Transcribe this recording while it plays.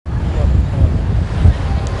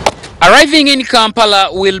Arriving in Kampala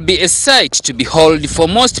will be a sight to behold for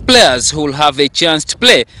most players who will have a chance to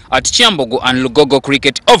play at Kyambogo and Lugogo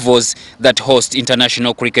cricket ovals that host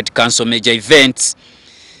International Cricket Council major events.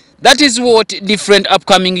 That is what different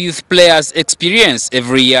upcoming youth players experience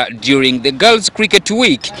every year during the Girls Cricket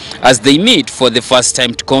Week as they meet for the first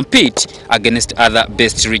time to compete against other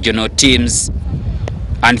best regional teams.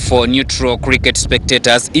 And for neutral cricket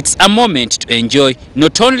spectators, it's a moment to enjoy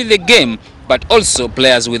not only the game but also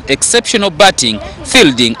players with exceptional batting,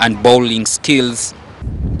 fielding and bowling skills.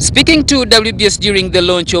 Speaking to WBS during the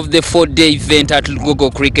launch of the 4-day event at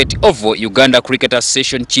Lugogo Cricket Oval, Uganda Cricket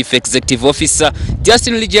Association Chief Executive Officer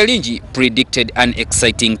Justin Lijalingi predicted an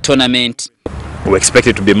exciting tournament. We expect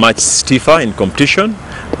it to be much stiffer in competition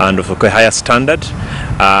and of a higher standard,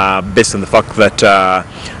 based on the fact that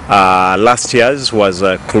last year's was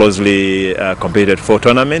a closely competed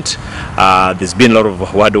tournament. There's been a lot of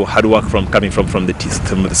hard work coming from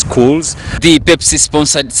the schools. The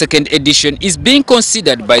Pepsi-sponsored second edition is being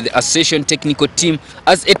considered by the association technical team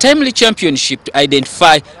as a timely championship to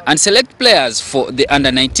identify and select players for the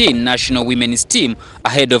under-19 national women's team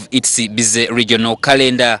ahead of its busy regional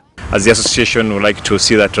calendar. As the association would like to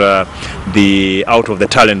see that out of the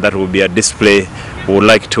talent that will be a display, we would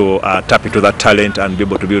like to tap into that talent and be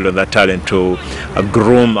able to build on that talent to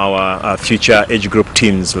groom our future age group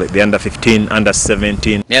teams like the under-15,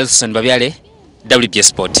 under-17. Nelson Babiale, WBS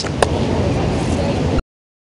Sport.